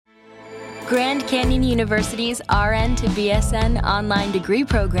Grand Canyon University's RN to BSN online degree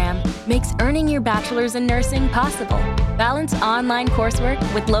program makes earning your bachelor's in nursing possible. Balance online coursework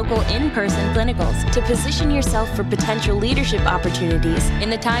with local in-person clinicals to position yourself for potential leadership opportunities in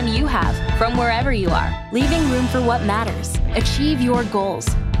the time you have from wherever you are, leaving room for what matters. Achieve your goals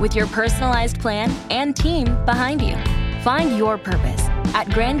with your personalized plan and team behind you. Find your purpose at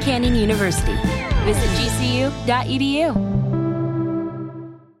Grand Canyon University. Visit gcu.edu.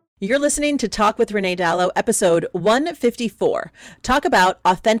 You're listening to Talk with Renee Dalo, episode 154. Talk about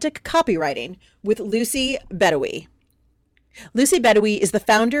authentic copywriting with Lucy Bedoui. Lucy Bedoui is the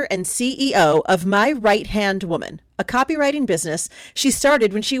founder and CEO of My Right Hand Woman, a copywriting business she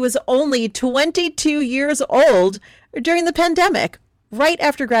started when she was only 22 years old during the pandemic, right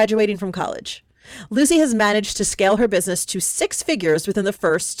after graduating from college. Lucy has managed to scale her business to 6 figures within the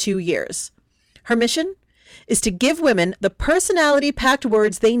first 2 years. Her mission is to give women the personality-packed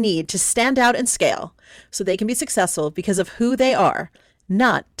words they need to stand out and scale so they can be successful because of who they are,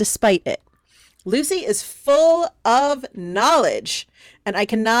 not despite it. Lucy is full of knowledge, and I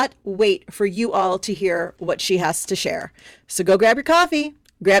cannot wait for you all to hear what she has to share. So go grab your coffee,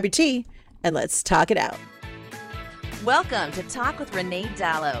 grab your tea, and let's talk it out. Welcome to Talk with Renee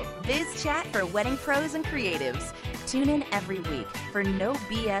Dalo, biz chat for wedding pros and creatives. Tune in every week for no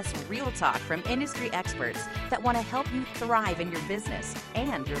BS real talk from industry experts that want to help you thrive in your business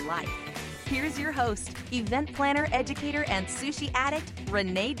and your life. Here's your host, event planner, educator, and sushi addict,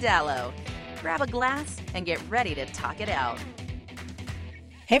 Renee Dalo. Grab a glass and get ready to talk it out.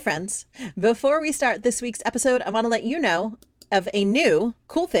 Hey friends, before we start this week's episode, I want to let you know of a new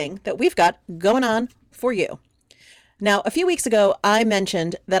cool thing that we've got going on for you. Now, a few weeks ago, I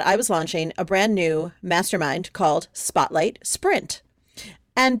mentioned that I was launching a brand new mastermind called Spotlight Sprint.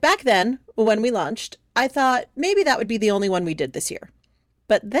 And back then, when we launched, I thought maybe that would be the only one we did this year.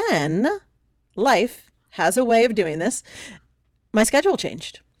 But then life has a way of doing this. My schedule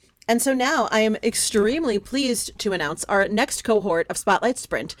changed. And so now I am extremely pleased to announce our next cohort of Spotlight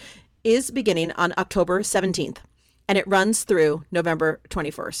Sprint is beginning on October 17th, and it runs through November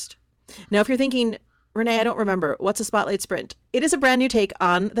 21st. Now, if you're thinking, Renee, I don't remember. What's a Spotlight Sprint? It is a brand new take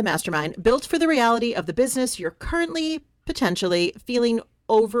on the mastermind built for the reality of the business you're currently potentially feeling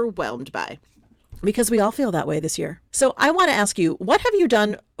overwhelmed by. Because we all feel that way this year. So I want to ask you, what have you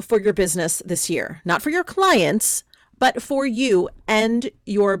done for your business this year? Not for your clients, but for you and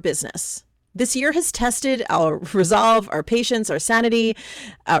your business. This year has tested our resolve, our patience, our sanity,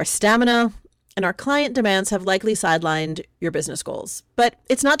 our stamina, and our client demands have likely sidelined your business goals. But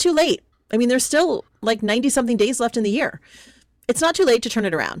it's not too late. I mean, there's still like 90 something days left in the year. It's not too late to turn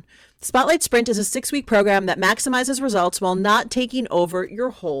it around. Spotlight Sprint is a 6-week program that maximizes results while not taking over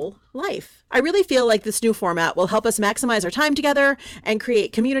your whole life. I really feel like this new format will help us maximize our time together and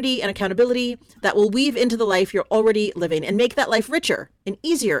create community and accountability that will weave into the life you're already living and make that life richer and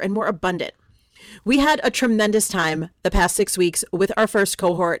easier and more abundant. We had a tremendous time the past 6 weeks with our first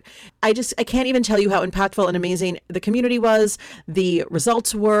cohort. I can't even tell you how impactful and amazing the community was, the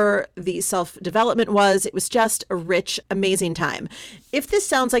results were, the self-development was. It was just a rich, amazing time. If this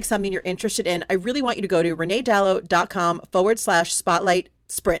sounds like something you're interested in, I really want you to go to reneedalo.com/spotlight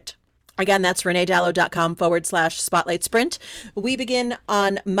sprint. Again, that's reneedalo.com/spotlight sprint. We begin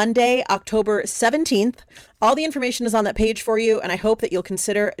on Monday, October 17th. All the information is on that page for you, and I hope that you'll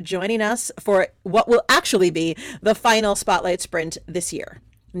consider joining us for what will actually be the final Spotlight Sprint this year.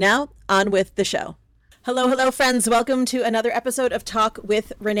 Now, on with the show. Hello, friends. Welcome to another episode of Talk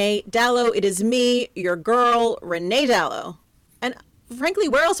with Renee Dalo. It is me, your girl, Renee Dalo. And frankly,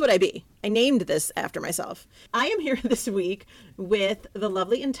 where else would I be? I named this after myself. I am here this week with the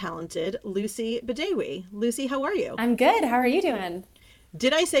lovely and talented Lucy Bedoui. Lucy, how are you? I'm good. How are you doing?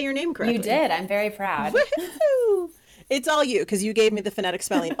 Did I say your name correctly? You did. I'm very proud. Woo-hoo! It's all you, because you gave me the phonetic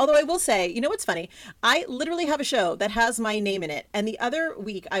spelling. Although I will say, you know what's funny? I literally have a show that has my name in it. And the other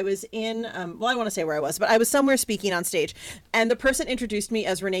week I was in, I don't want to say where I was, but I was somewhere speaking on stage. And the person introduced me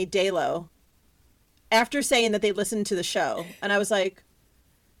as Renee Dalo after saying that they listened to the show. And I was like,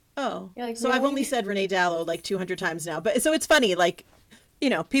 oh, like, so really? I've only said Renee Dalo like 200 times now. But so it's funny, like, you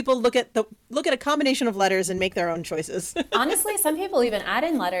know, people look at a combination of letters and make their own choices. Honestly, some people even add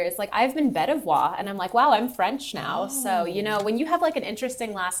in letters. Like, I've been Bedevois, and I'm like, wow, I'm French now. Oh. So, you know, when you have like an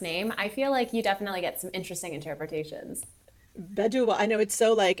interesting last name, I feel like you definitely get some interesting interpretations. Bedevois, I know it's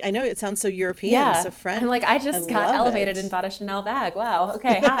so like, I know it sounds so European, yeah. so French. I'm like, I just got elevated and bought a Chanel bag. Wow.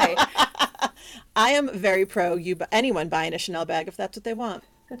 Okay. Hi. I am very pro anyone buying a Chanel bag if that's what they want.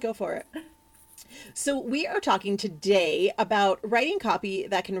 Go for it. So we are talking today about writing copy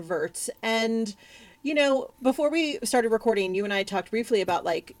that converts. And, Before we started recording, you and I talked briefly about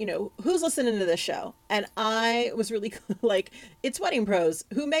like, who's listening to this show. And I was really like, it's wedding pros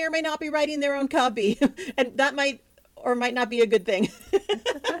who may or may not be writing their own copy. And that might or might not be a good thing.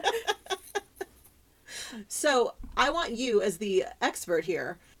 So I want you as the expert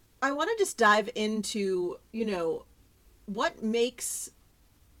here. I want to just dive into, what makes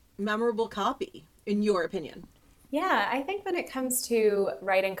memorable copy in your opinion? Yeah, I think when it comes to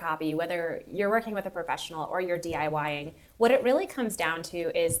writing copy, whether you're working with a professional or you're DIYing, what it really comes down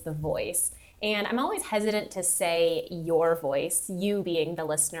to is the voice. And I'm always hesitant to say your voice, you being the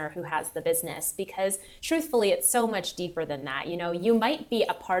listener who has the business, because truthfully, it's so much deeper than that. You might be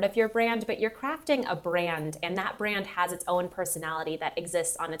a part of your brand, but you're crafting a brand, and that brand has its own personality that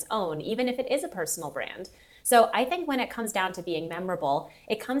exists on its own, even if it is a personal brand. So I think when it comes down to being memorable,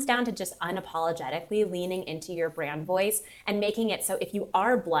 it comes down to just unapologetically leaning into your brand voice and making it so if you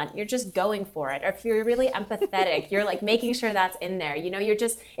are blunt, you're just going for it. Or if you're really empathetic, you're like making sure that's in there.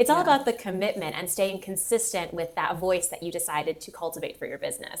 It's all about the commitment and staying consistent with that voice that you decided to cultivate for your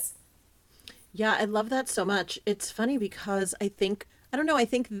business. Yeah, I love that so much. It's funny because I think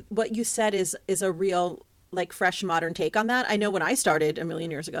what you said is a real like fresh modern take on that. I know when I started a million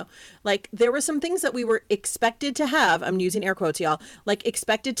years ago, like there were some things that we were expected to have, I'm using air quotes, y'all, like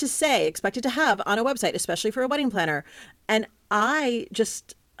expected to have on a website, especially for a wedding planner. And I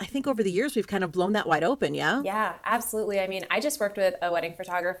think over the years we've kind of blown that wide open. Yeah. Yeah, absolutely. I mean, I just worked with a wedding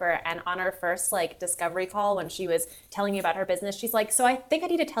photographer, and on our first like discovery call, when she was telling me about her business, she's like, so I think I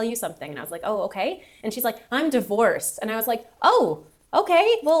need to tell you something. And I was like, oh, okay. And she's like, I'm divorced. And I was like, oh,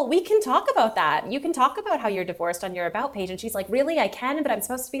 okay, well, we can talk about that. You can talk about how you're divorced on your About page. And she's like, really, I can, but I'm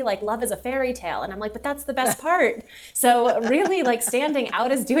supposed to be like, love is a fairy tale. And I'm like, but that's the best part. So really like standing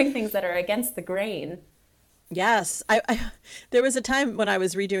out is doing things that are against the grain. Yes. There was a time when I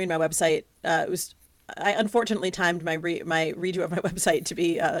was redoing my website. I unfortunately timed my redo of my website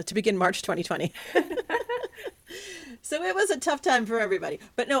to begin March 2020. So it was a tough time for everybody.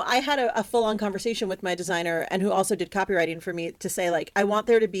 But no, I had a full-on conversation with my designer, and who also did copywriting for me, to say, like, I want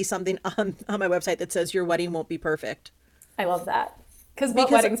there to be something on my website that says your wedding won't be perfect. I love that. Because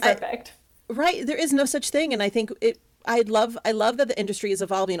wedding's perfect? Right. There is no such thing. And I think I love that the industry is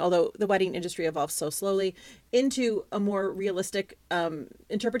evolving, although the wedding industry evolves so slowly, into a more realistic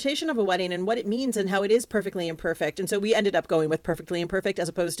interpretation of a wedding and what it means and how it is perfectly imperfect. And so we ended up going with perfectly imperfect as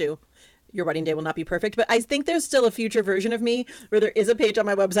opposed to your wedding day will not be perfect. But I think there's still a future version of me where there is a page on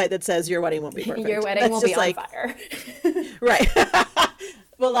my website that says your wedding won't be perfect. Your wedding will be on fire. Right.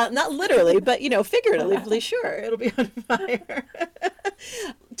 Well, not literally, but, figuratively, sure, it'll be on fire.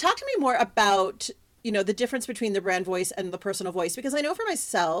 Talk to me more about the difference between the brand voice and the personal voice, because I know for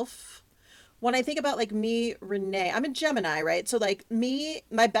myself, when I think about like me, Renee, I'm a Gemini, right? So like me,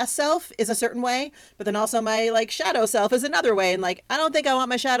 my best self is a certain way, but then also my like shadow self is another way. And like, I don't think I want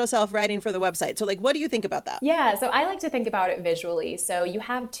my shadow self writing for the website. So like, what do you think about that? Yeah, so I like to think about it visually. So you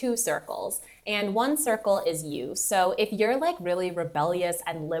have two circles, and one circle is you. So if you're like really rebellious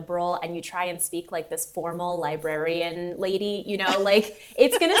and liberal and you try and speak like this formal librarian lady, like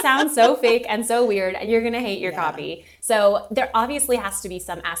it's going to sound so fake and so weird, and you're going to hate your copy. So there obviously has to be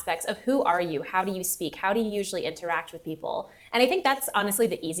some aspects of who are you? How do you speak? How do you usually interact with people? And I think that's honestly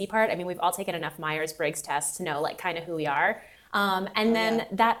the easy part. I mean, we've all taken enough Myers-Briggs tests to know like kind of who we are.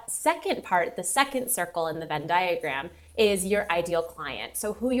 That second part, the second circle in the Venn diagram, is your ideal client.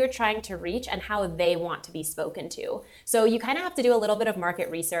 So who you're trying to reach and how they want to be spoken to. So you kind of have to do a little bit of market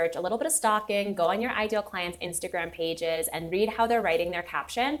research, a little bit of stalking, go on your ideal client's Instagram pages and read how they're writing their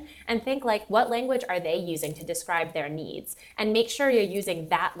caption and think like, what language are they using to describe their needs? And make sure you're using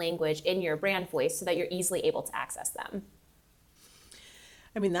that language in your brand voice so that you're easily able to access them.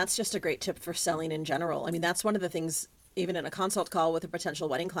 I mean, that's just a great tip for selling in general. I mean, that's one of the things. Even in a consult call with a potential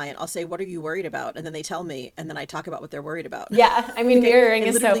wedding client, I'll say, what are you worried about? And then they tell me, and then I talk about what they're worried about. Yeah. I mean, mirroring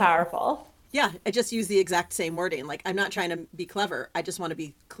is so powerful. Yeah. I just use the exact same wording. Like, I'm not trying to be clever. I just want to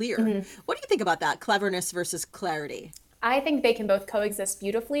be clear. Mm-hmm. What do you think about that? Cleverness versus clarity? I think they can both coexist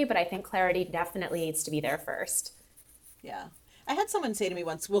beautifully, but I think clarity definitely needs to be there first. Yeah. I had someone say to me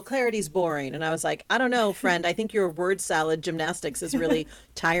once, well, clarity's boring. And I was like, I don't know, friend. I think your word salad gymnastics is really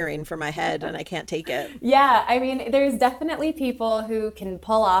tiring for my head and I can't take it. Yeah, I mean, there's definitely people who can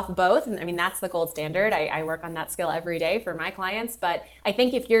pull off both. And I mean, that's the gold standard. I work on that skill every day for my clients. But I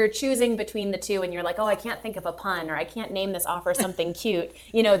think if you're choosing between the two and you're like, oh, I can't think of a pun or I can't name this offer something cute,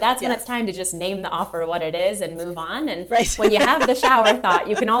 that's when it's time to just name the offer what it is and move on. And when you have the shower thought,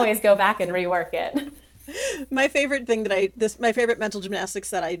 you can always go back and rework it. My favorite thing my favorite mental gymnastics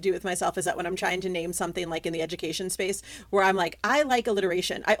that I do with myself is that when I'm trying to name something like in the education space where I'm like, I like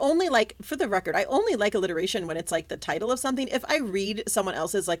alliteration. For the record, I only like alliteration when it's like the title of something. If I read someone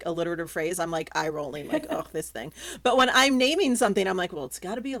else's like alliterative phrase, I'm like eye rolling, like, oh, this thing. But when I'm naming something, I'm like, well, it's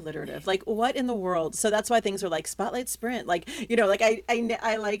got to be alliterative. Like, what in the world? So that's why things are like Spotlight Sprint. Like, like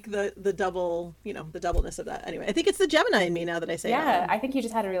I like the double, the doubleness of that. Anyway, I think it's the Gemini in me now that I say it. Yeah, I think you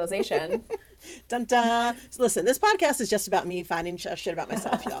just had a realization. Dun dun. So listen, this podcast is just about me finding shit about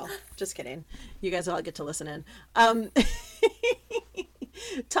myself, y'all. Just kidding. You guys all get to listen in.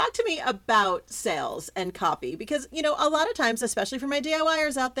 Talk to me about sales and copy because, a lot of times, especially for my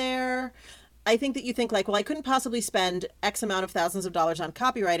DIYers out there, I think that you think like, well, I couldn't possibly spend X amount of thousands of dollars on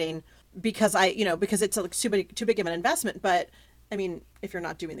copywriting because because it's like too big of an investment. But I mean, if you're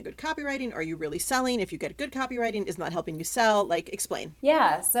not doing the good copywriting, are you really selling? If you get good copywriting, is not helping you sell? Like, explain.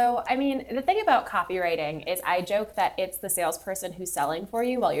 Yeah. So, I mean, the thing about copywriting is I joke that it's the salesperson who's selling for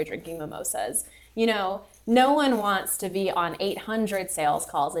you while you're drinking mimosas. No one wants to be on 800 sales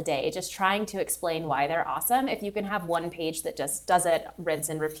calls a day just trying to explain why they're awesome if you can have one page that just does it, rinse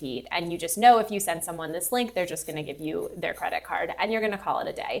and repeat. And you just know if you send someone this link, they're just going to give you their credit card and you're going to call it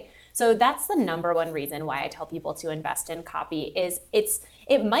a day. So that's the number one reason why I tell people to invest in copy is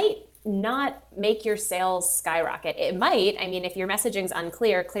it might not make your sales skyrocket. It might. I mean, if your messaging's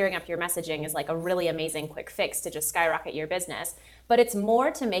unclear, clearing up your messaging is like a really amazing quick fix to just skyrocket your business. But it's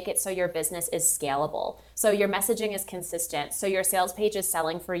more to make it so your business is scalable. So your messaging is consistent. So your sales page is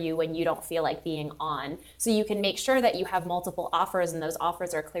selling for you when you don't feel like being on. So you can make sure that you have multiple offers and those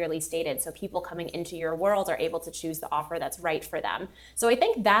offers are clearly stated. So people coming into your world are able to choose the offer that's right for them. So I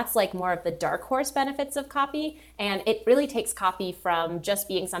think that's like more of the dark horse benefits of copy. And it really takes copy from just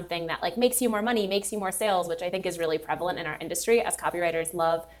being something that like makes you more money, makes you more sales, which I think is really prevalent in our industry as copywriters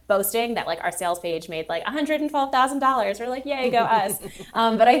love boasting that like our sales page made like $112,000. We're like, yay, go us.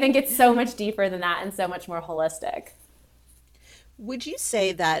 But I think it's so much deeper than that and so much more holistic. Would you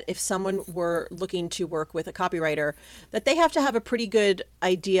say that if someone were looking to work with a copywriter, that they have to have a pretty good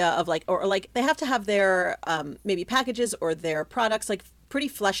idea of like, or like they have to have their maybe packages or their products like pretty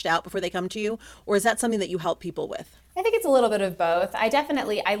fleshed out before they come to you? Or is that something that you help people with? I think it's a little bit of both.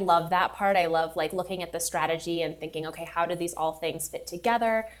 I love that part. I love like looking at the strategy and thinking, okay, how do these all things fit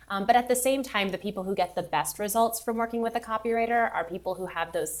together? But at the same time, the people who get the best results from working with a copywriter are people who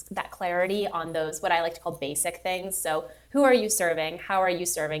have that clarity on those, what I like to call basic things. So who are you serving? How are you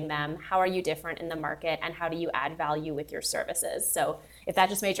serving them? How are you different in the market? And how do you add value with your services? So if that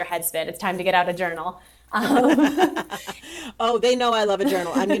just made your head spin, it's time to get out a journal. Oh, they know I love a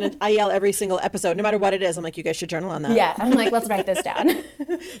journal. I yell every single episode, no matter what it is. I'm like, you guys should journal on that. Yeah, I'm like, let's write this down.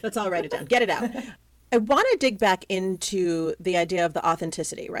 Let's all write it down. Get it out. I want to dig back into the idea of the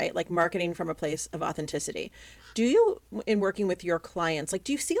authenticity, right? Like marketing from a place of authenticity. Do you, in working with your clients, like,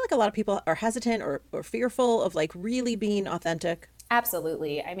 do you see like a lot of people are hesitant or fearful of like really being authentic?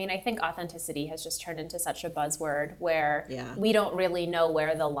 Absolutely. I mean, I think authenticity has just turned into such a buzzword where we don't really know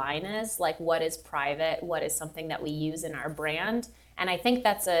where the line is, like what is private, what is something that we use in our brand. And I think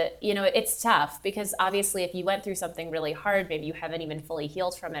that's it's tough because obviously if you went through something really hard, maybe you haven't even fully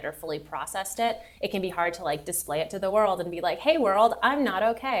healed from it or fully processed it, it can be hard to like display it to the world and be like, hey world, I'm not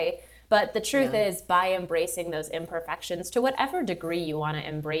okay. But the truth is, by embracing those imperfections to whatever degree you want to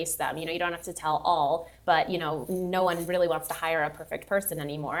embrace them, you don't have to tell all, but no one really wants to hire a perfect person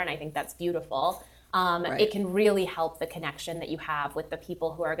anymore. And I think that's beautiful. Right. It can really help the connection that you have with the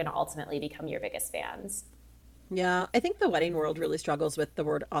people who are going to ultimately become your biggest fans. Yeah, I think the wedding world really struggles with the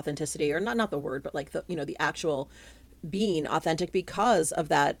word authenticity, or not the word, but like the actual being authentic because of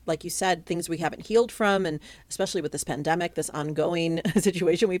that, like you said, things we haven't healed from, and especially with this pandemic, this ongoing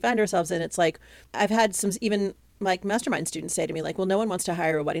situation we find ourselves in. It's like I've had some even like mastermind students say to me like, well, no one wants to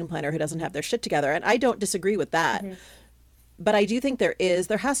hire a wedding planner who doesn't have their shit together, and I don't disagree with that. Mm-hmm. But I do think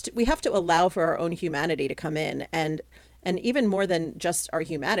we have to allow for our own humanity to come in, and even more than just our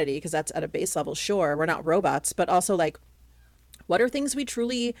humanity, because that's at a base level, sure, we're not robots, but also like, what are things we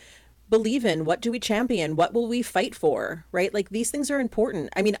truly believe in? What do we champion? What will we fight for? Right? Like these things are important.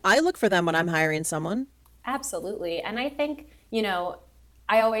 I mean, I look for them when I'm hiring someone. Absolutely. And I think,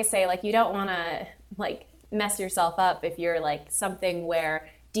 I always say like, you don't want to like mess yourself up if you're like something where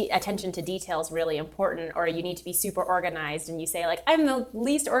attention to detail is really important, or you need to be super organized and you say like, I'm the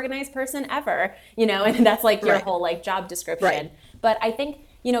least organized person ever, and that's like your whole like job description. Right. But I think,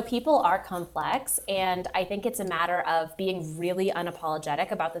 people are complex, and I think it's a matter of being really unapologetic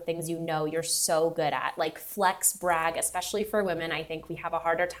about the things you're so good at, like flex, brag, especially for women. I think we have a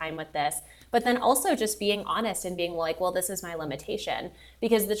harder time with this, but then also just being honest and being like, well, this is my limitation.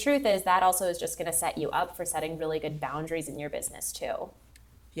 Because the truth is that also is just going to set you up for setting really good boundaries in your business too.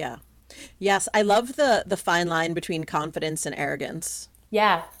 Yeah. Yes, I love the fine line between confidence and arrogance.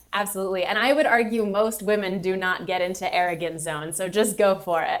 Yeah, absolutely. And I would argue most women do not get into arrogance zone, so just go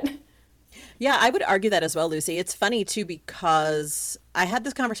for it. Yeah, I would argue that as well, Lucy. It's funny too, because I had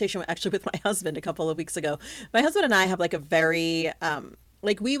this conversation actually with my husband a couple of weeks ago. My husband and I have like a very,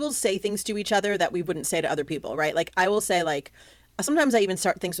 like we will say things to each other that we wouldn't say to other people, right? Like I will say like, sometimes I even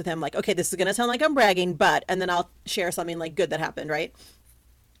start things with him like, okay, this is going to sound like I'm bragging, but, and then I'll share something like good that happened, right?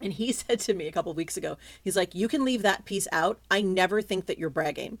 And he said to me a couple of weeks ago, he's like, you can leave that piece out. I never think that you're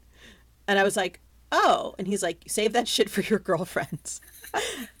bragging. And I was like, oh. And he's like, save that shit for your girlfriends.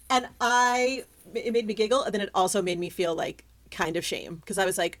 And it made me giggle. And then it also made me feel like kind of shame, because I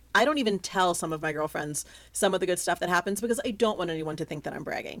was like, I don't even tell some of my girlfriends some of the good stuff that happens because I don't want anyone to think that I'm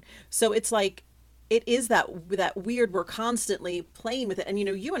bragging. So it's like, it is that weird, we're constantly playing with it. And, you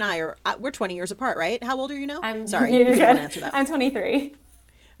know, you and we're 20 years apart, right? How old are you now? I'm sorry. You're you good. don't answer that. I'm 23.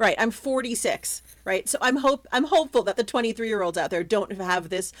 Right. I'm 46. Right. So I'm hopeful that the 23-year-olds out there don't have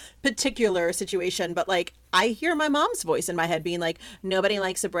this particular situation. But like, I hear my mom's voice in my head being like, nobody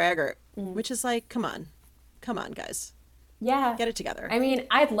likes a bragger, which is like, come on, guys. Yeah. Get it together. I mean,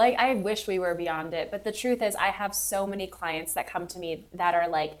 I wish we were beyond it. But the truth is, I have so many clients that come to me that are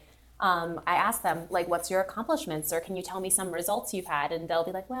like, I ask them, like, what's your accomplishments? Or can you tell me some results you've had? And they'll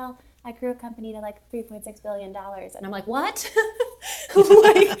be like, well, I grew a company to like $3.6 billion. And I'm like, what?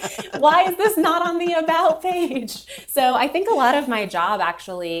 Like, why is this not on the about page? So I think a lot of my job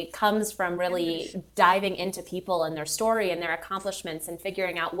actually comes from really diving into people and their story and their accomplishments and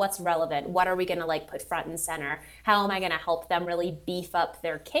figuring out what's relevant. What are we going to like put front and center? How am I going to help them really beef up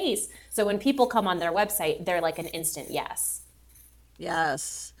their case? So when people come on their website, they're like an instant yes.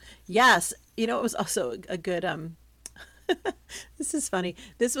 Yes. Yes. You know, it was also a good, this is funny.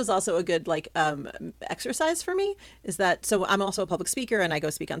 This was also a good like exercise for me, is that, so I'm also a public speaker and I go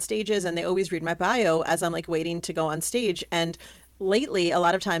speak on stages, and they always read my bio as I'm like waiting to go on stage. And lately, a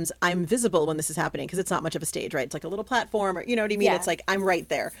lot of times I'm visible when this is happening because it's not much of a stage, right? It's like a little platform, or you know what I mean? Yeah. It's like I'm right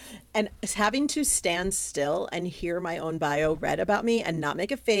there. And having to stand still and hear my own bio read about me and not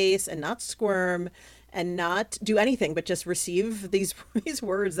make a face and not squirm and not do anything but just receive these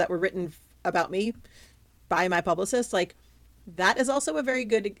words that were written about me by my publicist, like that is also a very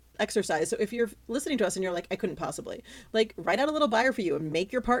good exercise. So if you're listening to us and you're like, I couldn't possibly, like, write out a little bio for you and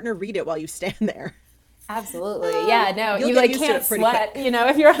make your partner read it while you stand there. Absolutely. Yeah, no, You'll you get like used to can't it pretty sweat, quick. you know,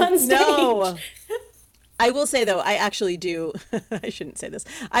 if you're on stage. No. I will say though, I actually do, I shouldn't say this,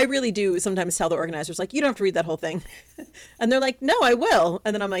 I really do sometimes tell the organizers, like, you don't have to read that whole thing. And they're like, no, I will.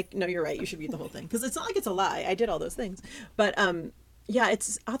 And then I'm like, no, you're right, you should read the whole thing. Because it's not like it's a lie, I did all those things. But yeah,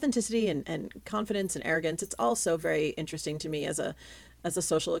 it's authenticity and confidence and arrogance. It's also very interesting to me as a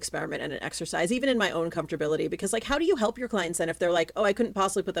social experiment and an exercise, even in my own comfortability, because like, how do you help your clients then if they're like, oh, I couldn't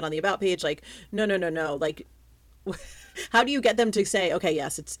possibly put that on the about page? Like, no. Like, how do you get them to say, okay,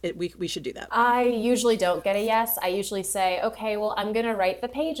 yes, we should do that? I usually don't get a yes. I usually say, okay, well, I'm going to write the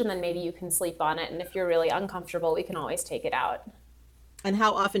page and then maybe you can sleep on it. And if you're really uncomfortable, we can always take it out. And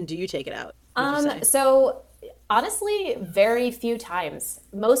how often do you take it out? would you say? So honestly, very few times.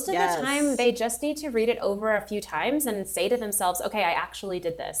 Most of Yes. the time, they just need to read it over a few times and say to themselves, okay, I actually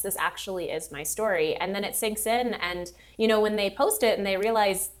did this. This actually is my story. And then it sinks in. And, you know, when they post it and they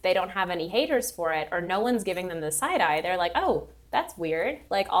realize they don't have any haters for it or no one's giving them the side eye, they're like, oh, that's weird.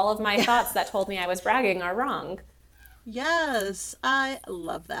 Like all of my thoughts that told me I was bragging are wrong. Yes, I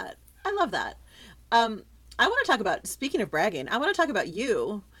love that. I love that. I want to talk about, speaking of bragging, I want to talk about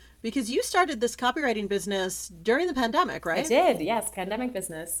you, because you started this copywriting business during the pandemic, right? I did, yes, pandemic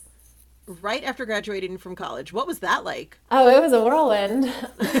business. Right after graduating from college. What was that like? Oh, it was a whirlwind.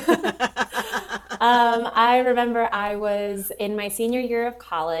 I remember I was in my senior year of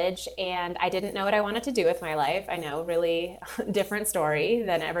college and I didn't know what I wanted to do with my life. I know, really different story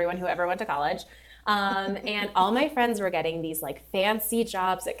than everyone who ever went to college. And all my friends were getting these like fancy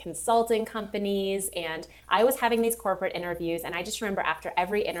jobs at consulting companies, and I was having these corporate interviews, and I just remember after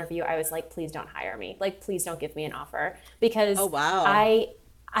every interview I was like, please don't hire me, like please don't give me an offer, because Oh, wow.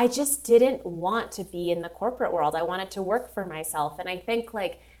 I just didn't want to be in the corporate world. I wanted to work for myself, and I think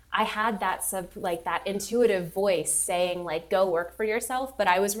like I had that that intuitive voice saying like, go work for yourself, but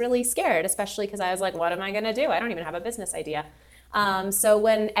I was really scared, especially because I was like, what am I gonna do? I don't even have a business idea. So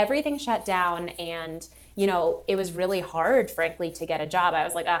when everything shut down and, you know, it was really hard, frankly, to get a job, I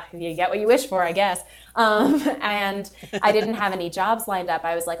was like, you get what you wish for, I guess. And I didn't have any jobs lined up.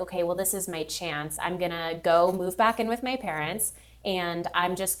 I was like, okay, well, this is my chance. I'm going to go move back in with my parents and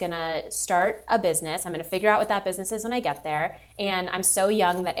I'm just gonna start a business. I'm gonna figure out what that business is when I get there. And I'm so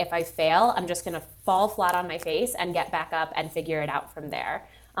young that if I fail, I'm just gonna fall flat on my face and get back up and figure it out from there.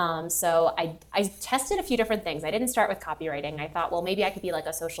 So I tested a few different things. I didn't start with copywriting. I thought, well, maybe I could be like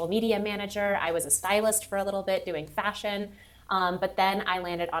a social media manager. I was a stylist for a little bit doing fashion. But then I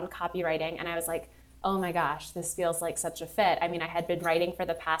landed on copywriting and I was like, oh my gosh, this feels like such a fit. I mean, I had been writing for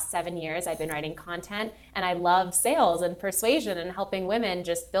the past 7 years. I've been writing content and I love sales and persuasion and helping women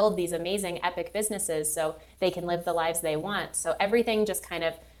just build these amazing epic businesses so they can live the lives they want. So everything just kind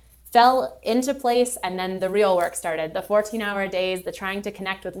of fell into place, and then the real work started. The 14-hour days, the trying to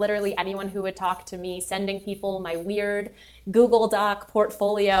connect with literally anyone who would talk to me, sending people my weird Google Doc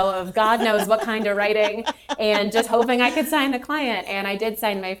portfolio of God knows what kind of writing, and just hoping I could sign a client. And I did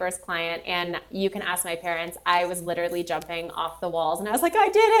sign my first client, and you can ask my parents, I was literally jumping off the walls, and I was like, I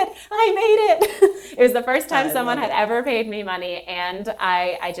did it! I made it! It was the first time someone had ever paid me money, and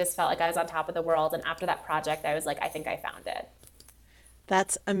I just felt like I was on top of the world. And after that project, I was like, I think I found it.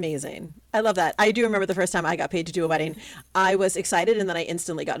 That's amazing. I love that. I do remember the first time I got paid to do a wedding. I was excited and then I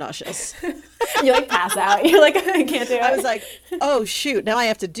instantly got nauseous. You like pass out. You're like, I can't do it. I was like, oh shoot, now I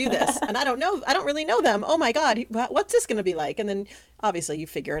have to do this. And I don't really know them. Oh my God, what's this going to be like? And then obviously you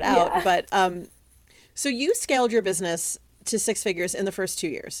figure it out. Yeah. But so you scaled your business to 6 figures in the first 2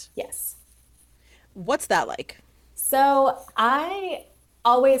 years. Yes. What's that like? So I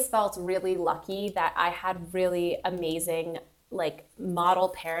always felt really lucky that I had really amazing like model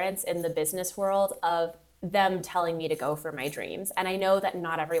parents in the business world of them telling me to go for my dreams. And I know that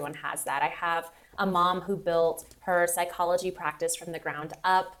not everyone has that. I have a mom who built her psychology practice from the ground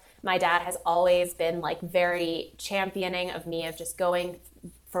up. My dad has always been like very championing of me of just going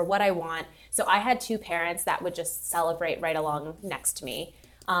for what I want. So I had 2 parents that would just celebrate right along next to me.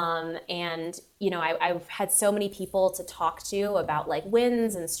 And, you know, I've had so many people to talk to about like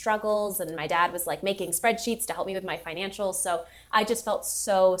wins and struggles. And my dad was like making spreadsheets to help me with my financials. So I just felt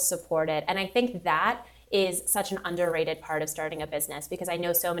so supported. And I think that is such an underrated part of starting a business, because I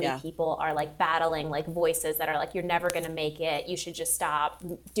know so many people are like battling like voices that are like, you're never going to make it. You should just stop,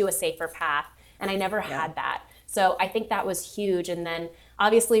 do a safer path. And I never had that. So I think that was huge. And then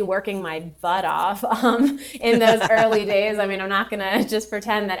obviously working my butt off in those early days. I mean, I'm not going to just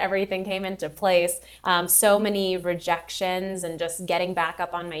pretend that everything came into place. So many rejections and just getting back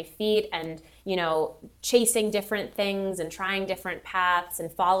up on my feet and, you know, chasing different things and trying different paths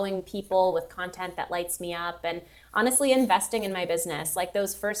and following people with content that lights me up. And honestly, investing in my business. Like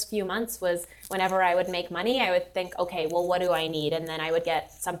those first few months was whenever I would make money, I would think, okay, well, what do I need? And then I would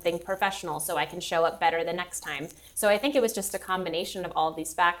get something professional so I can show up better the next time. So I think it was just a combination of all of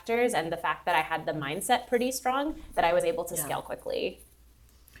these factors and the fact that I had the mindset pretty strong that I was able to scale quickly.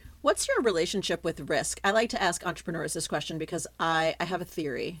 What's your relationship with risk? I like to ask entrepreneurs this question because I have a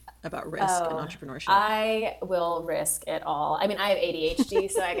theory about risk and entrepreneurship. I will risk it all. I mean, I have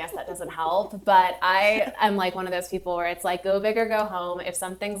ADHD, so I guess that doesn't help. But I am like one of those people where it's like, go big or go home. If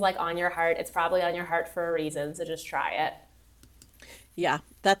something's like on your heart, it's probably on your heart for a reason. So just try it. Yeah,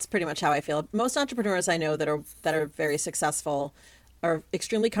 that's pretty much how I feel. Most entrepreneurs I know that are very successful are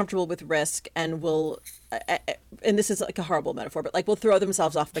extremely comfortable with risk and will, and this is like a horrible metaphor, but like will throw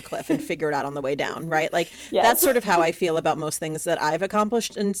themselves off the cliff and figure it out on the way down, right? Like that's sort of how I feel about most things that I've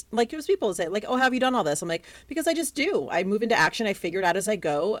accomplished. And like there's people say like, oh, how have you done all this? I'm like, because I just do. I move into action. I figure it out as I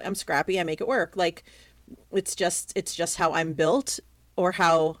go. I'm scrappy. I make it work. Like it's just how I'm built or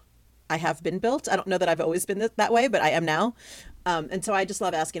how I have been built. I don't know that I've always been that way, but I am now. And so I just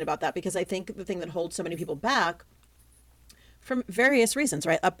love asking about that because I think the thing that holds so many people back from various reasons,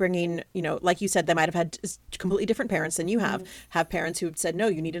 right? Upbringing, you know, like you said, they might have had completely different parents than you have parents who said, no,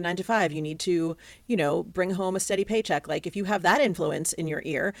 you need a 9-to-5, you need to, you know, bring home a steady paycheck. Like if you have that influence in your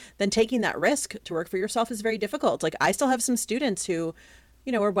ear, then taking that risk to work for yourself is very difficult. Like I still have some students who,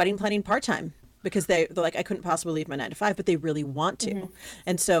 you know, are wedding planning part-time because they're like, I couldn't possibly leave my 9-to-5, but they really want to.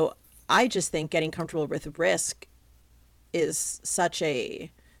 And so I just think getting comfortable with risk is such a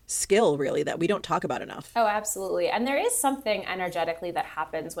skill really that we don't talk about enough. Oh, absolutely. And there is something energetically that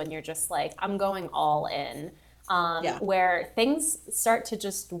happens when you're just like, I'm going all in, where things start to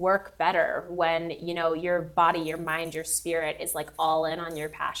just work better when, you know, your body, your mind, your spirit is like all in on your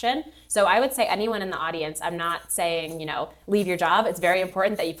passion. So I would say anyone in the audience, I'm not saying, you know, leave your job. It's very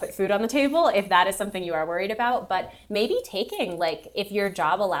important that you put food on the table if that is something you are worried about, but maybe taking like, if your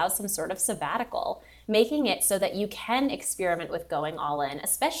job allows some sort of sabbatical, making it so that you can experiment with going all in,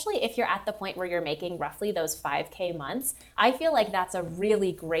 especially if you're at the point where you're making roughly those 5K months. I feel like that's a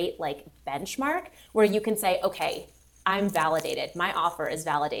really great like benchmark where you can say, okay, I'm validated. My offer is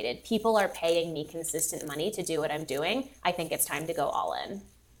validated. People are paying me consistent money to do what I'm doing. I think it's time to go all in.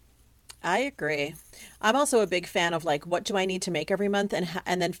 I agree. I'm also a big fan of like, what do I need to make every month,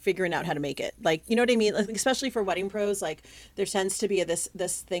 and then figuring out how to make it. Like, you know what I mean? Like, especially for wedding pros, like there tends to be this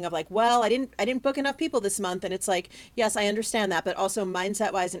thing of like, well, I didn't book enough people this month, and it's like, yes, I understand that, but also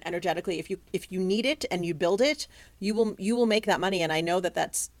mindset wise and energetically, if you need it and you build it, you will make that money. And I know that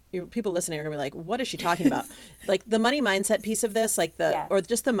that's people listening are gonna be like, what is she talking about? Like the money mindset piece of this, like Yeah. or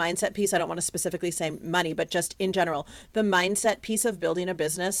just the mindset piece. I don't want to specifically say money, but just in general, the mindset piece of building a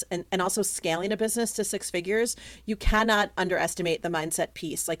business and also scaling a business to 6 figures. You cannot underestimate the mindset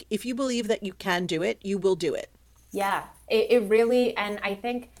piece. Like if you believe that you can do it, you will do it. Yeah, it really, and I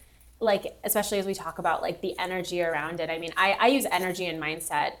think like, especially as we talk about like the energy around it. I mean, I use energy and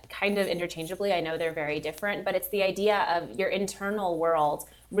mindset kind of interchangeably. I know they're very different, but it's the idea of your internal world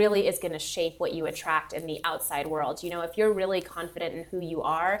really is going to shape what you attract in the outside world. You know, if you're really confident in who you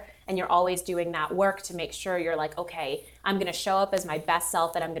are and you're always doing that work to make sure you're like, okay, I'm going to show up as my best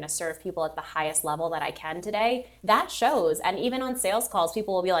self and I'm going to serve people at the highest level that I can today, that shows. And even on sales calls,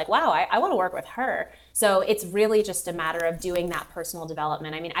 people will be like, wow, I want to work with her. So it's really just a matter of doing that personal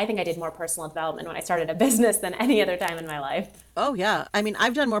development. I mean, I think I did more personal development when I started a business than any other time in my life. Oh yeah. I mean,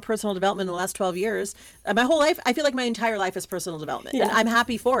 I've done more personal development in the last 12 years. My whole life, I feel like my entire life is personal development. Yeah. And I'm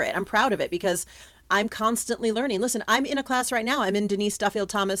happy for it. I'm proud of it because I'm constantly learning. Listen, I'm in a class right now. I'm in Denise Duffield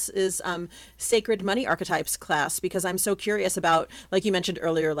Thomas's Sacred Money Archetypes class because I'm so curious about, like you mentioned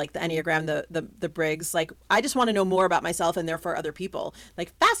earlier, like the Enneagram, the Briggs. Like, I just want to know more about myself and therefore other people.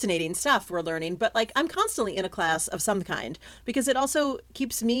 Like, fascinating stuff we're learning. But like, I'm constantly in a class of some kind because it also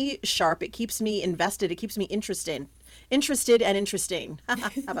keeps me sharp. It keeps me invested. It keeps me interested and interesting. How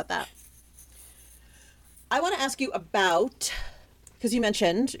about that? I want to ask you about, because you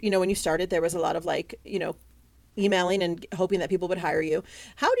mentioned, when you started, there was a lot of like, emailing and hoping that people would hire you.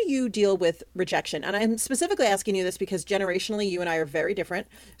 How do you deal with rejection? And I'm specifically asking you this because generationally, you and I are very different.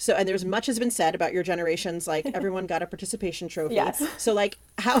 So, and there's much has been said about your generations, like everyone got a participation trophy. Yes. So like,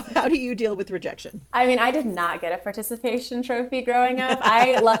 how do you deal with rejection? I mean, I did not get a participation trophy growing up.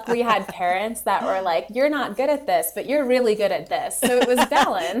 I luckily had parents that were like, you're not good at this, but you're really good at this. So it was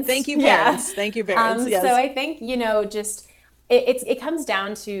balanced. Thank you, parents. Yeah. Thank you, parents. Yes. So I think, just it comes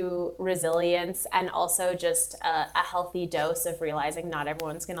down to resilience and also just a healthy dose of realizing not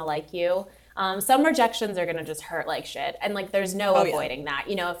everyone's going to like you. Some rejections are going to just hurt like shit. And like, there's no avoiding that.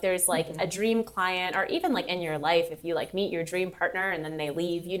 If there's like a dream client or even like in your life, if you like meet your dream partner and then they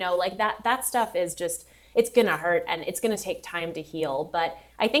leave, like that stuff is just, it's going to hurt and it's going to take time to heal. But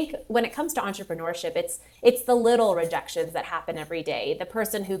I think when it comes to entrepreneurship, it's the little rejections that happen every day. The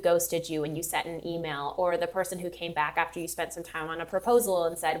person who ghosted you when you sent an email, or the person who came back after you spent some time on a proposal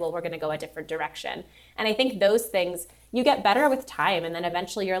and said, well, we're going to go a different direction. And I think those things, you get better with time. And then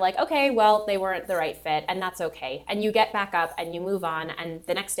eventually you're like, okay, well, they weren't the right fit and that's okay. And you get back up and you move on, and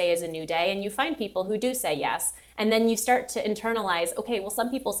the next day is a new day and you find people who do say yes. And then you start to internalize, okay, well, some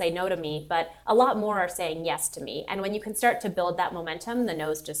people say no to me, but a lot more are saying yes to me. And when you can start to build that momentum, the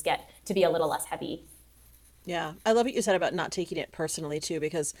no's just get to be a little less heavy. Yeah. I love what you said about not taking it personally too,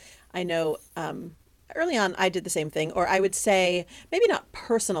 because I know early on I did the same thing, or I would say maybe not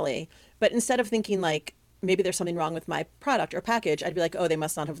personally, but instead of thinking like, maybe there's something wrong with my product or package, I'd be like, oh, they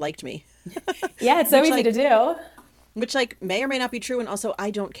must not have liked me. Yeah, it's so easy to do. Which like may or may not be true. And also I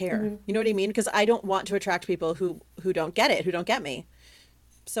don't care. Mm-hmm. You know what I mean? Because I don't want to attract people who don't get it, who don't get me.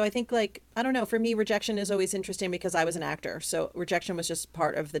 So I think like, I don't know, for me, rejection is always interesting because I was an actor. So rejection was just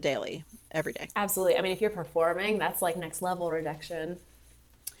part of the daily, every day. Absolutely. I mean, if you're performing, that's like next level rejection.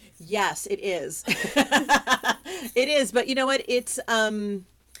 Yes, it is. It is. But you know what? It's,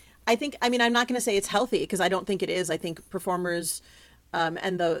 I think, I mean, I'm not going to say it's healthy because I don't think it is. I think performers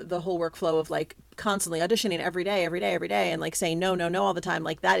and the whole workflow of like constantly auditioning every day and like saying no all the time,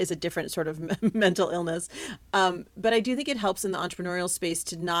 like that is a different sort of mental illness. But I do think it helps in the entrepreneurial space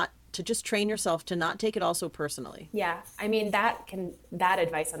to just train yourself to not take it all so personally. Yeah. I mean, that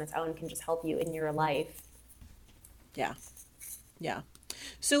advice on its own can just help you in your life. Yeah. Yeah.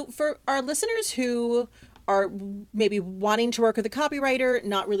 So for our listeners who are maybe wanting to work with a copywriter,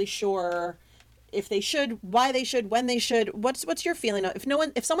 not really sure if they should, why they should, when they should, what's your feeling of,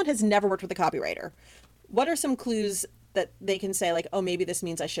 if someone has never worked with a copywriter, what are some clues that they can say like, oh, maybe this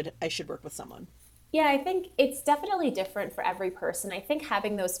means I should work with someone? Yeah, I think it's definitely different for every person. I think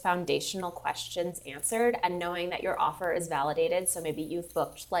having those foundational questions answered and knowing that your offer is validated. So maybe you've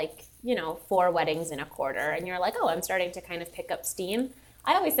booked 4 weddings in a quarter and you're like, oh, I'm starting to kind of pick up steam.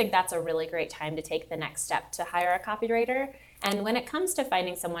 I always think that's a really great time to take the next step to hire a copywriter. And when it comes to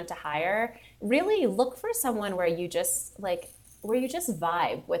finding someone to hire, really look for someone where you just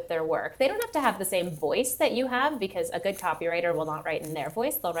vibe with their work. They don't have to have the same voice that you have, because a good copywriter will not write in their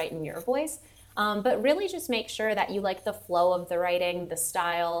voice, they'll write in your voice. But really just make sure that you like the flow of the writing, the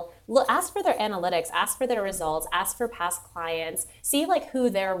style. Ask for their analytics, ask for their results, ask for past clients, see like who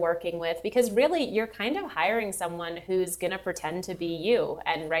they're working with, because really you're kind of hiring someone who's gonna pretend to be you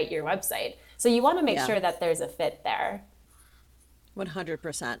and write your website. So you wanna make sure that there's a fit there.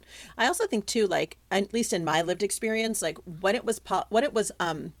 100%. I also think too, like, at least in my lived experience, like when it was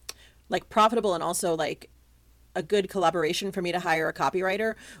like profitable and also like a good collaboration for me to hire a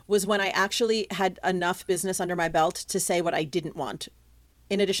copywriter was when I actually had enough business under my belt to say what I didn't want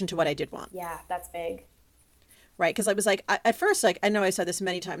in addition to what I did want. Yeah, that's big. Right. Because I was like, at first, like, I know I said this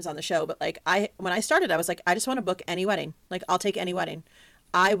many times on the show, but like when I started, I was like, I just want to book any wedding. Like, I'll take any wedding.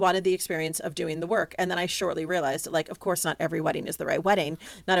 I wanted the experience of doing the work. And then I shortly realized, like, of course, not every wedding is the right wedding.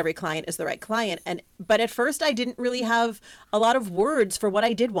 Not every client is the right client. But at first I didn't really have a lot of words for what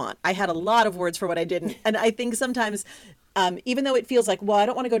I did want. I had a lot of words for what I didn't. And I think sometimes, even though it feels like, well, I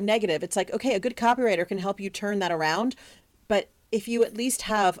don't want to go negative, it's like, okay, a good copywriter can help you turn that around. But if you at least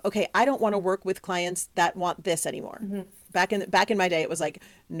have, okay, I don't want to work with clients that want this anymore. Mm-hmm. Back in my day, it was like,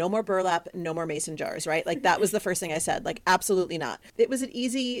 no more burlap, no more mason jars, right? Like, that was the first thing I said, like, absolutely not. It was an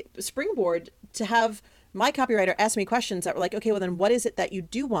easy springboard to have my copywriter ask me questions that were like, okay, well then what is it that you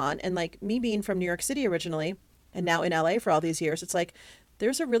do want? And like, me being from New York City originally and now in LA for all these years, it's like,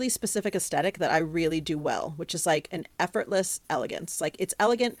 there's a really specific aesthetic that I really do well, which is like an effortless elegance. Like, it's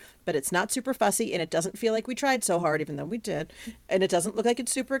elegant, but it's not super fussy, and it doesn't feel like we tried so hard, even though we did. And it doesn't look like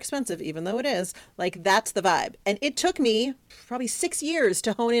it's super expensive, even though it is. Like, that's the vibe. And it took me probably 6 years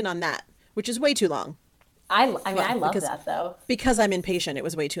to hone in on that, which is way too long. I love that though. Because I'm impatient, it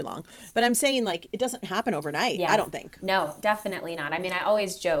was way too long. But I'm saying, like, it doesn't happen overnight. Yeah. I don't think. No, definitely not. I mean, I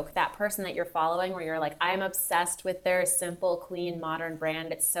always joke, that person that you're following where you're like, I'm obsessed with their simple, clean, modern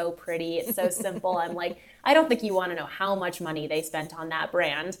brand. It's so pretty. It's so simple. I'm like, I don't think you want to know how much money they spent on that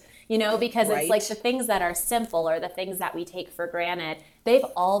brand, because Right. It's like the things that are simple or the things that we take for granted, they've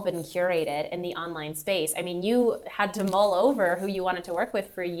all been curated in the online space. I mean, you had to mull over who you wanted to work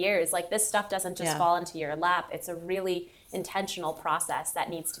with for years. Like, this stuff doesn't just fall into your lap. It's a really intentional process that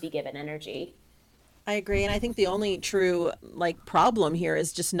needs to be given energy. I agree. And I think the only true, like, problem here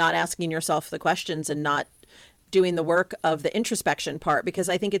is just not asking yourself the questions and not doing the work of the introspection part, because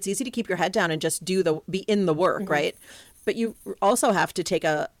I think it's easy to keep your head down and just be in the work, mm-hmm. right? But you also have to take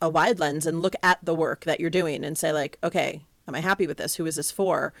a wide lens and look at the work that you're doing and say, like, okay, am I happy with this? Who is this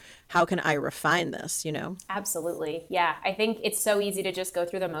for? How can I refine this, Absolutely. Yeah. I think it's so easy to just go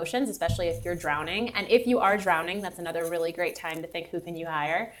through the motions, especially if you're drowning. And if you are drowning, that's another really great time to think, who can you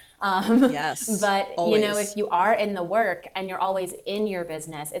hire? Yes. But, always. If you are in the work and you're always in your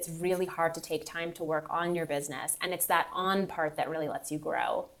business, it's really hard to take time to work on your business. And it's that on part that really lets you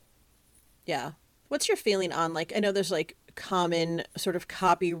grow. Yeah. What's your feeling on, like, I know there's like common sort of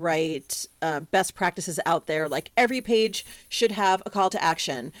copyright best practices out there. Like, every page should have a call to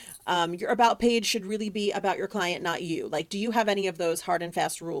action. Your about page should really be about your client, not you. Like, do you have any of those hard and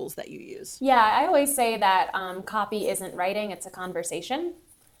fast rules that you use? Yeah, I always say that copy isn't writing, it's a conversation.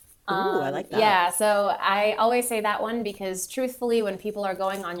 Ooh, I like that. Yeah, so I always say that one because truthfully, when people are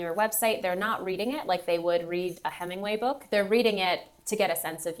going on your website, they're not reading it like they would read a Hemingway book. They're reading it to get a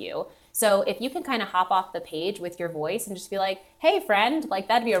sense of you. So if you can kind of hop off the page with your voice and just be like, hey, friend, like,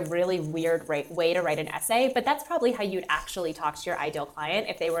 that'd be a really weird way to write an essay, but that's probably how you'd actually talk to your ideal client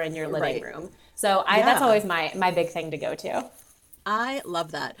if they were in your living room. So that's always my big thing to go to. I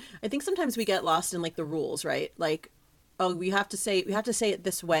love that. I think sometimes we get lost in, like, the rules, right? Like, oh, we have to say it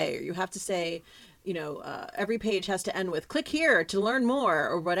this way, or you have to say, every page has to end with click here to learn more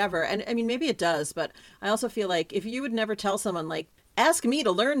or whatever. And I mean, maybe it does, but I also feel like if you would never tell someone, like, ask me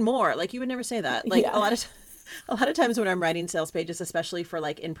to learn more, like, you would never say that. Like, a lot of times when I'm writing sales pages, especially for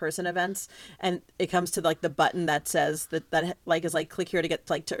like in-person events, and it comes to like the button that says that like is like click here to get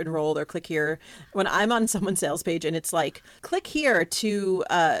like to enroll, or click here when I'm on someone's sales page and it's like click here to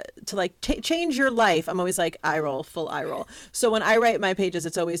like change your life, I'm always like full eye roll. So when I write my pages,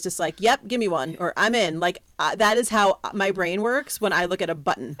 it's always just like, yep, give me one, or I'm in. Like, that is how my brain works when I look at a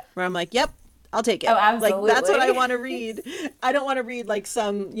button where I'm like, yep, I'll take it. Oh, absolutely. Like, that's what I want to read. I don't want to read like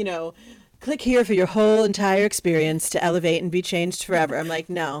some, click here for your whole entire experience to elevate and be changed forever. I'm like,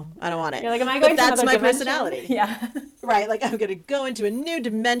 no, I don't want it. You're like, am I going to that's my dimension? personality. Yeah. Right. Like, I'm going to go into a new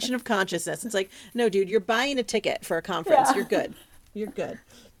dimension of consciousness. It's like, no, dude, you're buying a ticket for a conference. Yeah. You're good. You're good.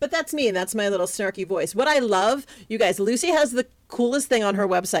 But that's me. That's my little snarky voice. What I love, you guys, Lucy has the coolest thing on her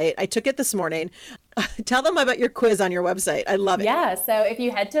website. I took it this morning. Tell them about your quiz on your website. I love it. Yeah, so if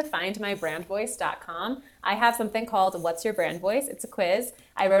you head to findmybrandvoice.com, I have something called What's Your Brand Voice? It's a quiz.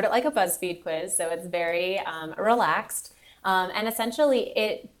 I wrote it like a BuzzFeed quiz, so it's very relaxed. And essentially,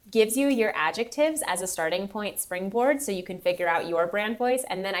 it gives you your adjectives as a starting point springboard so you can figure out your brand voice.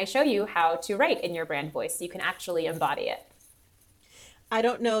 And then I show you how to write in your brand voice so you can actually embody it. I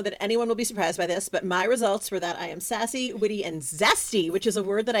don't know that anyone will be surprised by this, but my results were that I am sassy, witty, and zesty, which is a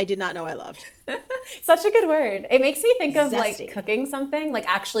word that I did not know I loved. Such a good word. It makes me think of Zesty. like cooking something, like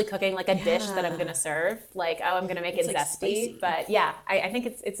actually cooking like a dish that I'm going to serve. Like, oh, I'm going to make it like zesty. spicy. But yeah, I think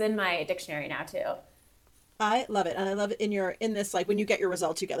it's in my dictionary now too. I love it. And I love it in this, like when you get your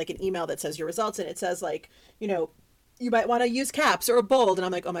results, you get like an email that says your results and it says like, you might want to use caps or bold. And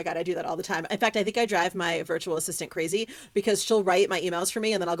I'm like, oh my God, I do that all the time. In fact, I think I drive my virtual assistant crazy because she'll write my emails for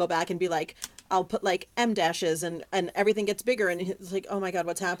me and then I'll go back and be like, I'll put like M dashes and everything gets bigger. And it's like, oh my God,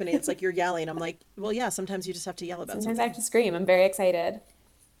 what's happening? It's like, you're yelling. I'm like, well, yeah, sometimes you just have to yell about Sometimes something. I have to scream. I'm very excited.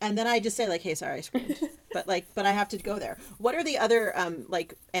 And then I just say like, hey, sorry, I screamed. but I have to go there. What are the other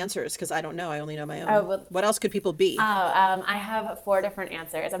like answers? Because I don't know. I only know my own. Oh, well, what else could people be? I have 4 different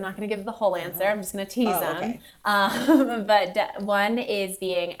answers. I'm not going to give the whole answer. I'm just going to tease them. Okay. But one is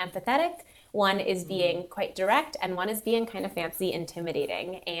being empathetic, one is being quite direct, and one is being kind of fancy,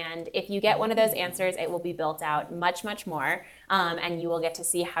 intimidating. And if you get one of those answers, it will be built out much, much more. And you will get to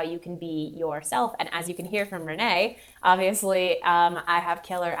see how you can be yourself. And as you can hear from Renee, obviously, I have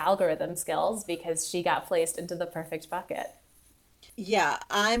killer algorithm skills because she got placed into the perfect bucket. Yeah,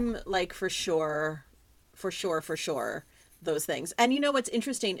 I'm like for sure those things. And you know what's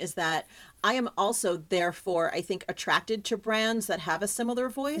interesting is that I am also therefore I think attracted to brands that have a similar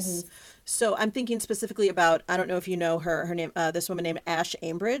voice. So I'm thinking specifically about, I don't know if you know her name, this woman named Ash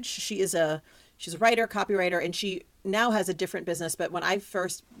Ambridge. She's a writer, copywriter, and she now has a different business. But when I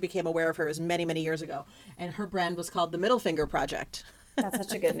first became aware of her, it was many, many years ago. And her brand was called the Middle Finger Project. That's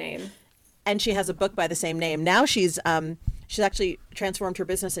such a good name. And she has a book by the same name. Now she's actually transformed her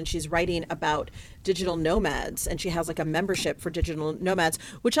business and she's writing about digital nomads, and she has like a membership for digital nomads,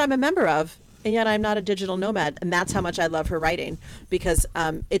 which I'm a member of, and yet I'm not a digital nomad. And that's how much I love her writing, because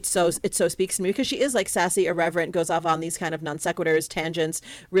it so speaks to me, because she is like sassy, irreverent, goes off on these kind of non sequiturs, tangents,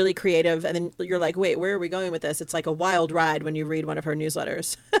 really creative. And then you're like, wait, where are we going with this? It's like a wild ride when you read one of her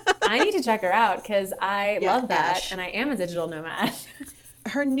newsletters. I need to check her out because I love that. Ash. And I am a digital nomad.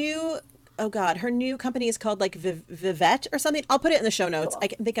 Her new company is called like Vivette or something. I'll put it in the show notes. Cool.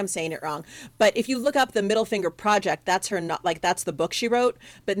 I think I'm saying it wrong, but if you look up the Middle Finger Project, that's her, not like that's the book she wrote,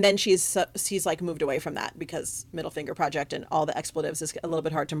 but then she's like moved away from that because Middle Finger Project and all the expletives is a little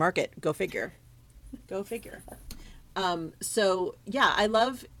bit hard to market. Go figure. So yeah,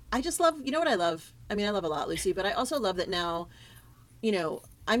 I just love, you know what I love? I mean, I love a lot, Lucy, but I also love that now,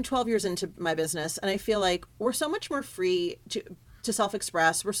 I'm 12 years into my business and I feel like we're so much more free to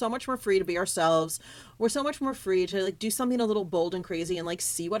self-express. We're so much more free to be ourselves. We're so much more free to like do something a little bold and crazy and like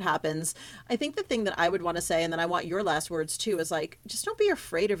see what happens. I think the thing that I would want to say, and then I want your last words too, is like, just don't be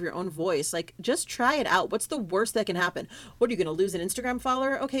afraid of your own voice. Like, just try it out. What's the worst that can happen? What, are you going to lose an Instagram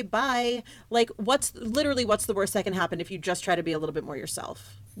follower? Okay, bye. Like, what's the worst that can happen if you just try to be a little bit more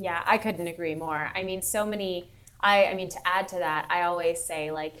yourself? Yeah, I couldn't agree more. I mean, to add to that, I always say,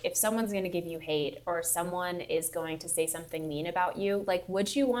 like, if someone's going to give you hate or someone is going to say something mean about you, like,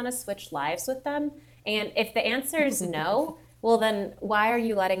 would you want to switch lives with them? And if the answer is no, well, then why are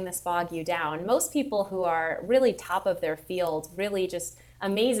you letting this bog you down? Most people who are really top of their field, really just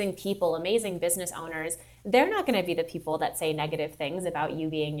amazing people, amazing business owners, they're not going to be the people that say negative things about you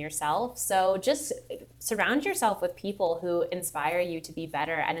being yourself. So just surround yourself with people who inspire you to be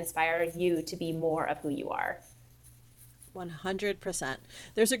better and inspire you to be more of who you are. 100%.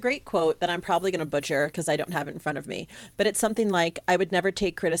 There's a great quote that I'm probably going to butcher because I don't have it in front of me, but it's something like, I would never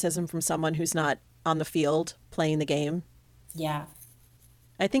take criticism from someone who's not on the field playing the game. Yeah.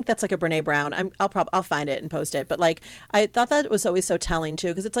 I think that's like a Brene Brown. I'll find it and post it. But like, I thought that was always so telling too,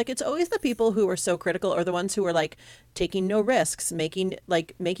 because it's like, it's always the people who are so critical are the ones who are like taking no risks, making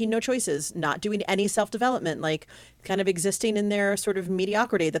no choices, not doing any self-development, like kind of existing in their sort of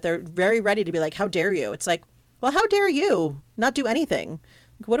mediocrity, that they're very ready to be like, how dare you? It's like, well, how dare you not do anything?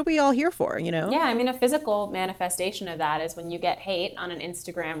 What are we all here for, Yeah, I mean, a physical manifestation of that is when you get hate on an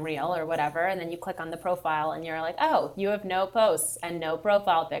Instagram reel or whatever, and then you click on the profile and you're like, oh, you have no posts and no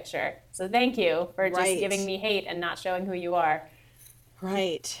profile picture. So thank you for just giving me hate and not showing who you are.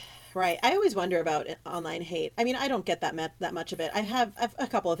 Right. I always wonder about online hate. I mean, I don't get that much of it. I've a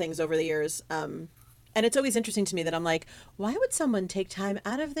couple of things over the years. And it's always interesting to me that I'm like, why would someone take time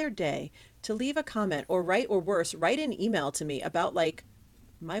out of their day to leave a comment or write an email to me about like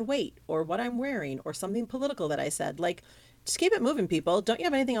my weight or what I'm wearing or something political that I said. Like, just keep it moving, people. Don't you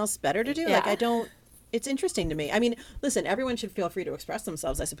have anything else better to do? Yeah. Like, it's interesting to me. I mean, listen, everyone should feel free to express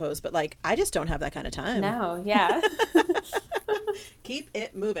themselves, I suppose, but like, I just don't have that kind of time. No, yeah. Keep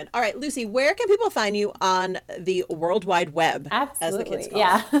it moving. All right, Lucy, where can people find you on the World Wide Web? Absolutely. As the kids call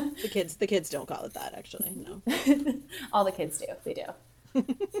Yeah. it. The kids don't call it that, actually. No. All the kids do. They do.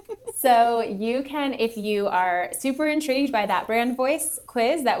 So you can, if you are super intrigued by that brand voice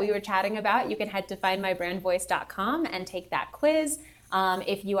quiz that we were chatting about, you can head to findmybrandvoice.com and take that quiz.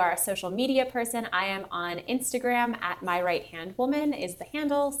 If you are a social media person, I am on Instagram at myrighthandwoman is the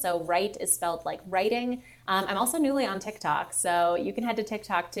handle. So right is spelled like writing. I'm also newly on TikTok, so you can head to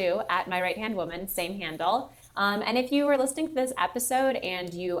TikTok too at myrighthandwoman, same handle. And if you were listening to this episode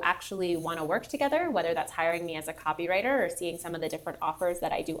and you actually want to work together, whether that's hiring me as a copywriter or seeing some of the different offers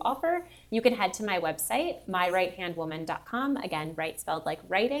that I do offer, you can head to my website, myrighthandwoman.com. Again, right spelled like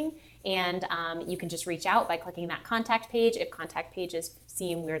writing. And you can just reach out by clicking that contact page. If contact pages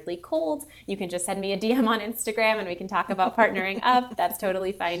seem weirdly cold, you can just send me a DM on Instagram and we can talk about partnering up. That's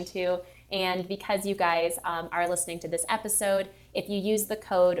totally fine too. And because you guys are listening to this episode, if you use the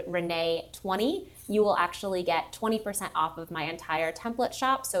code Renee20, you will actually get 20% off of my entire template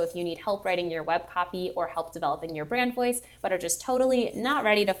shop. So if you need help writing your web copy or help developing your brand voice, but are just totally not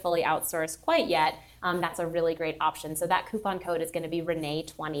ready to fully outsource quite yet, that's a really great option. So that coupon code is going to be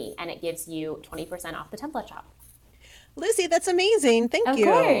Renee20, and it gives you 20% off the template shop. Lucy, that's amazing. Thank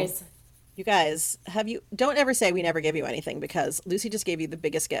you. Of course. You guys, don't ever say we never give you anything, because Lucy just gave you the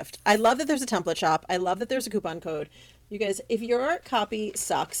biggest gift. I love that there's a template shop. I love that there's a coupon code. You guys, if your copy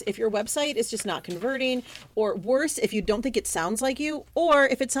sucks, if your website is just not converting, or worse, if you don't think it sounds like you, or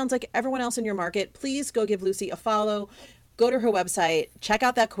if it sounds like everyone else in your market, please go give Lucy a follow. Go to her website, check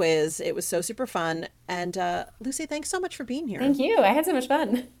out that quiz. It was so super fun. And Lucy, thanks so much for being here. Thank you. I had so much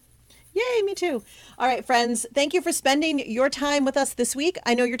fun. Yay, me too. All right, friends, thank you for spending your time with us this week.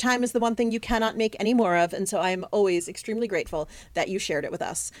 I know your time is the one thing you cannot make any more of, and so I am always extremely grateful that you shared it with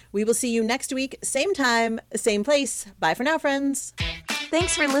us. We will see you next week, same time, same place. Bye for now, friends.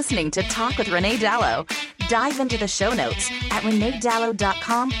 Thanks for listening to Talk with Renee Dallow. Dive into the show notes at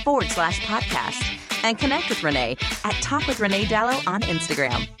reneedallow.com/podcast and connect with Renee at Talk with Renee Dallow on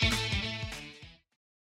Instagram.